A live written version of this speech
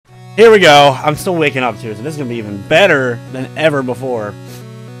Here we go. I'm still waking up to it, so this is gonna be even better than ever before.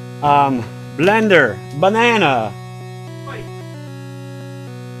 Blender, banana.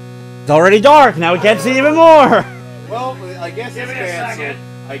 It's already dark. Now we can't see even more. Well, I guess it's canceled.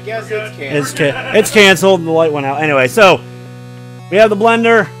 I guess it's canceled. It's canceled. The light went out. Anyway, so we have the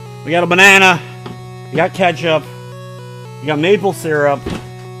blender. We got a banana. We got ketchup. We got maple syrup.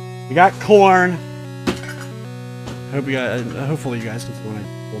 We got corn. Hopefully you guys can see when I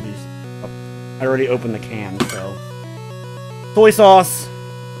pull these up. I already opened the can, so soy sauce.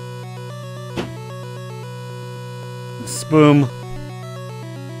 Spoon.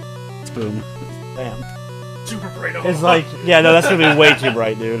 Damn. Super bright. It's like, yeah, no, that's gonna be way too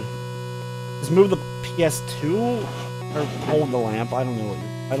bright, dude. Just move the PS2 or hold the lamp. I don't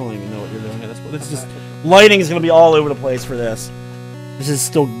even know what you're doing. It's just lighting is gonna be all over the place for this. This is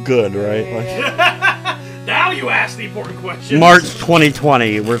still good, right? Like, now you ask the important question. March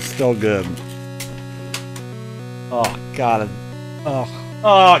 2020, we're still good. Oh god.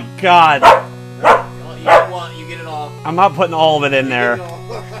 Oh god. You get one, you get it all. I'm not putting all of it in there.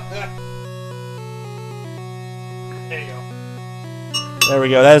 There you go. There we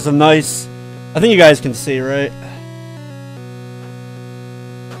go. That is a nice. I think you guys can see, right?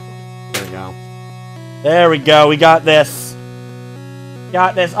 There we go. There we go. We got this.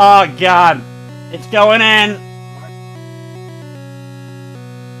 Got this. Oh god. It's going in.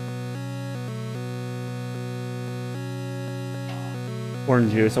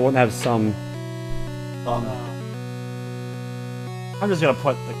 Orange juice. I wouldn't have some. I'm just gonna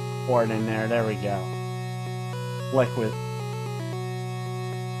put the corn in there. There we go. Liquid.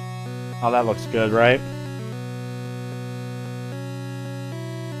 Oh, that looks good, right?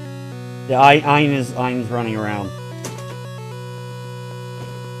 Yeah, Ein's running around.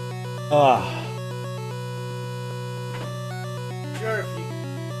 Sure, if you...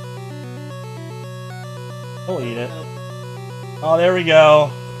 He'll eat it. Oh, there we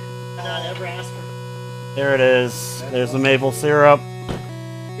go. Not ever ask her. There it is. There's the maple syrup.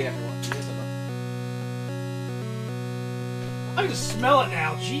 I can smell it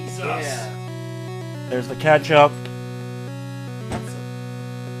now. Jesus. Yeah. There's the ketchup.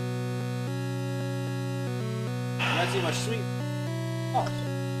 Not too much sweet.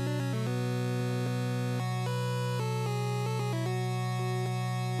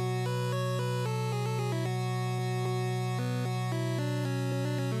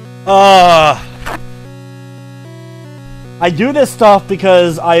 Oh. I do this stuff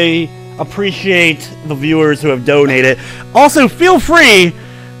because I appreciate the viewers who have donated. Also, feel free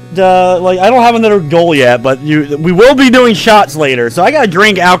to, like, I don't have another goal yet, but we will be doing shots later. So I gotta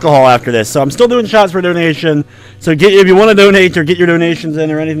drink alcohol after this. So I'm still doing shots for donation. So if you want to donate or get your donations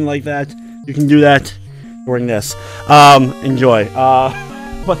in or anything like that, you can do that during this. Enjoy.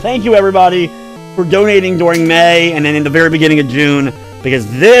 But thank you everybody for donating during May and then in the very beginning of June, because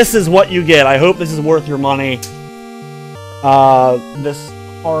this is what you get. I hope this is worth your money. This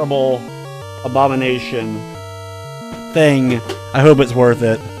horrible abomination thing. I hope it's worth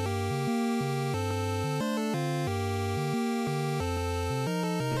it.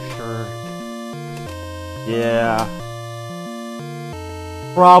 Sure. Yeah.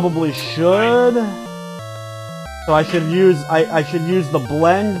 Probably should. So I should use the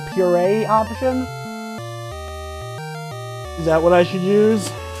blend puree option. Is that what I should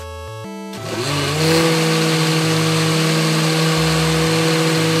use?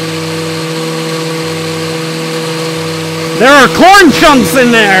 There are corn chunks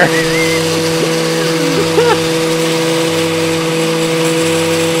in there!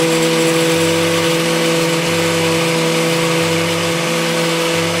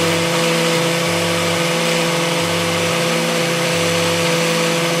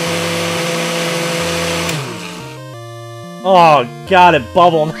 Oh god, it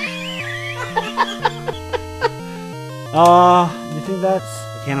bubbled. You think that's...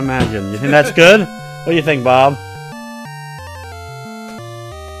 I can't imagine. You think that's good? What do you think, Bob?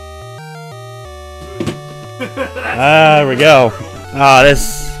 There we go. Ah,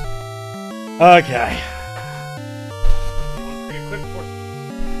 this... Okay.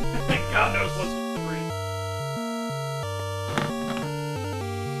 God knows what's to breathe.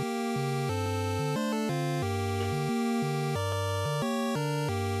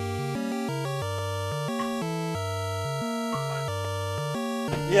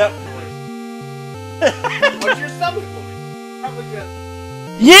 Yep. What's your stomach doing? Probably good.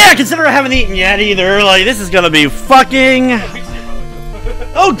 Yeah, consider I haven't eaten yet either. Like, this is gonna be fucking...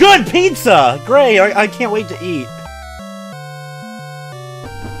 Oh, good! Pizza! Great, I can't wait to eat.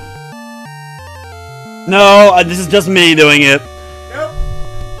 No, this is just me doing it. Nope.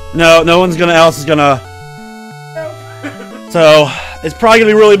 No one's else is gonna. So it's probably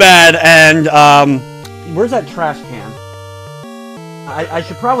gonna be really bad. And where's that trash can? I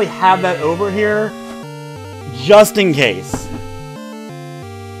should probably have that over here, just in case.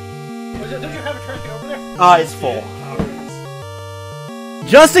 Don't you have a trash can over there? It's full.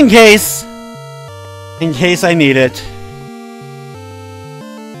 Just in case I need it.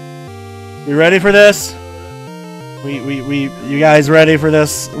 You ready for this? You guys ready for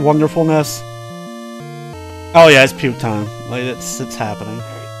this wonderfulness? Oh yeah, it's puke time. Like it's happening.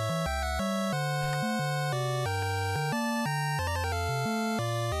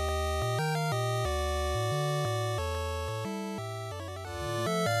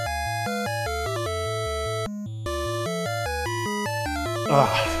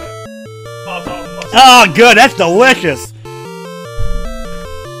 Oh, good. That's delicious.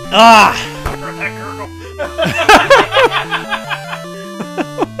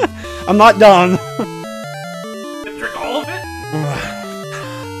 I'm not done. Did you drink all of it?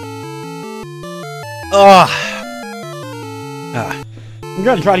 I'm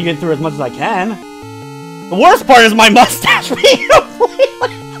gonna try to get through as much as I can. The worst part is my mustache being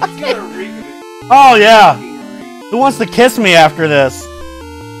completely. Oh yeah. Who wants to kiss me after this?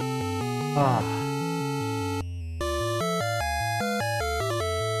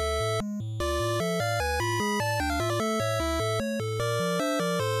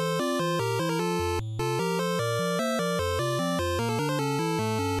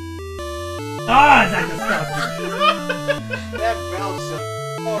 Is that disgusting? That belch is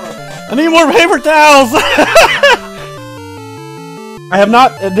horrible. I need more paper towels.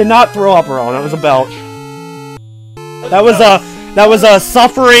 Did not throw up, Ron. That was a belch. That was a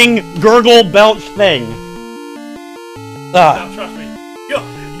suffering gurgle belch thing. Now, trust me,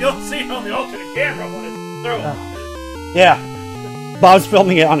 you'll see it on the alternate camera when it's through. Yeah, Bob's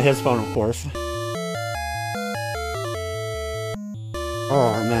filming it on his phone, of course.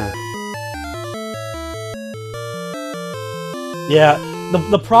 Oh man. Yeah,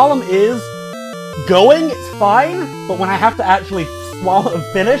 the problem is going, it's fine, but when I have to actually swallow and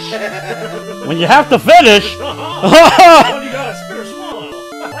finish, when you have to finish, When you gotta spit or swallow.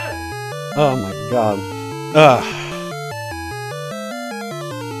 oh my god.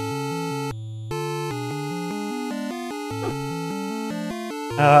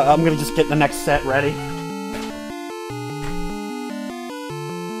 I'm gonna just get the next set ready.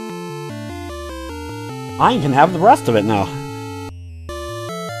 I can have the rest of it now.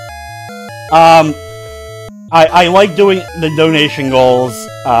 I like doing the donation goals,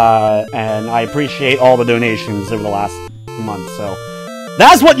 and I appreciate all the donations over the last month, so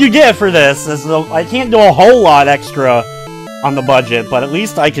that's what you get for this. I can't do a whole lot extra on the budget, but at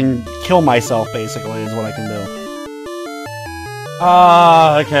least I can kill myself, basically, is what I can do.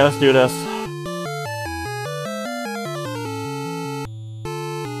 Okay, let's do this.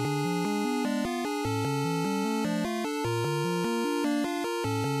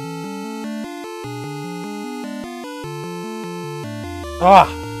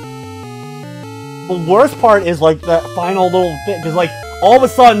 The worst part is like that final little bit, because like all of a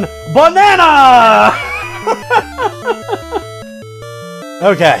sudden, banana!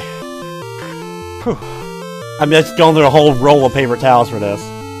 Okay. Whew. I'm just going through a whole roll of paper towels for this.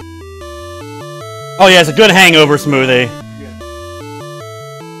 Oh yeah, it's a good hangover smoothie.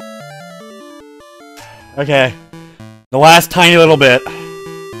 Okay. The last tiny little bit.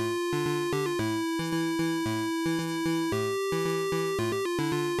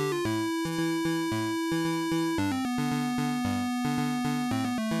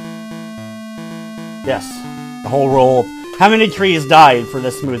 Yes, the whole roll. How many trees died for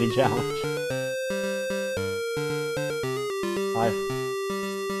this smoothie challenge? 5.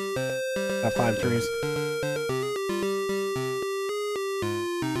 Got 5 trees.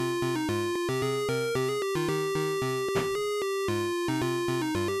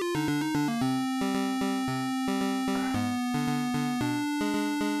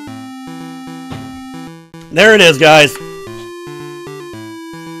 There it is, guys.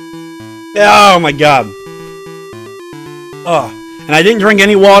 Oh my god. Oh, and I didn't drink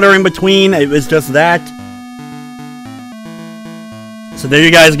any water in between. It was just that. So there you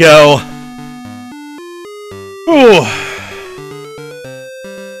guys go. Ooh.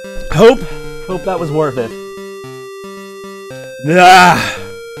 Hope that was worth it. Ah.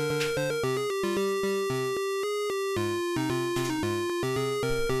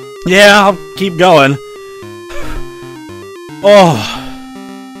 Yeah, I'll keep going. Oh.